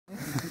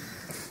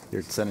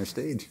You're at center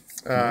stage.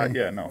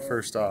 Yeah, no,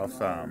 first off,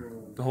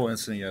 the whole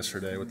incident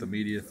yesterday with the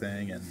media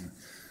thing and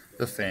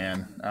the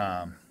fan,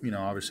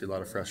 obviously a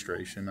lot of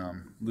frustration,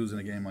 losing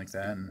a game like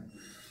that and,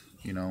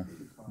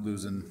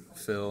 losing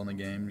Phil in the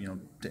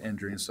game, to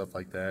injury and stuff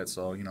like that.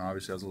 So,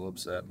 obviously I was a little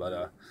upset,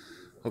 but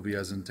hope he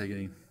doesn't take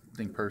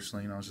anything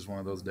personally. It's just one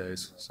of those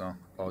days. So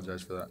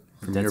apologize for that.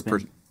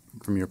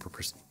 From your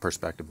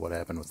perspective, what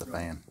happened with the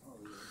fan?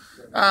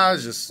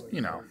 It's just,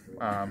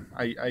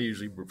 I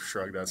usually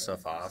shrug that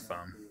stuff off.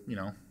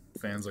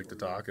 Fans like to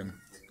talk and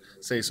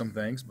say some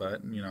things,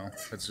 but,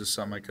 it's just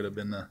something I could have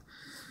been the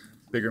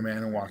bigger man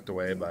and walked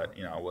away, but,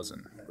 it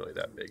wasn't really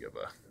that big of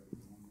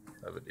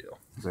a deal.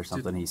 Is there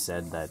something he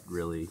said that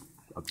really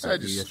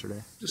upset you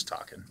yesterday? Just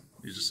talking.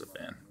 He's just a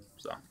fan,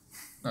 so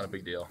not a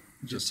big deal.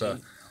 Just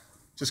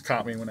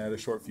caught me when I had a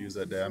short fuse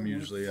that day. I'm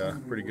usually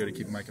pretty good at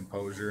keeping my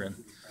composure and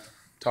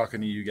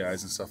talking to you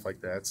guys and stuff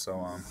like that. So,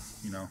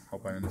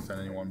 hope I didn't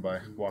offend anyone by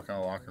walking out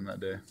of the locker room that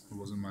day. It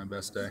wasn't my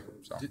best day.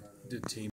 So. Did team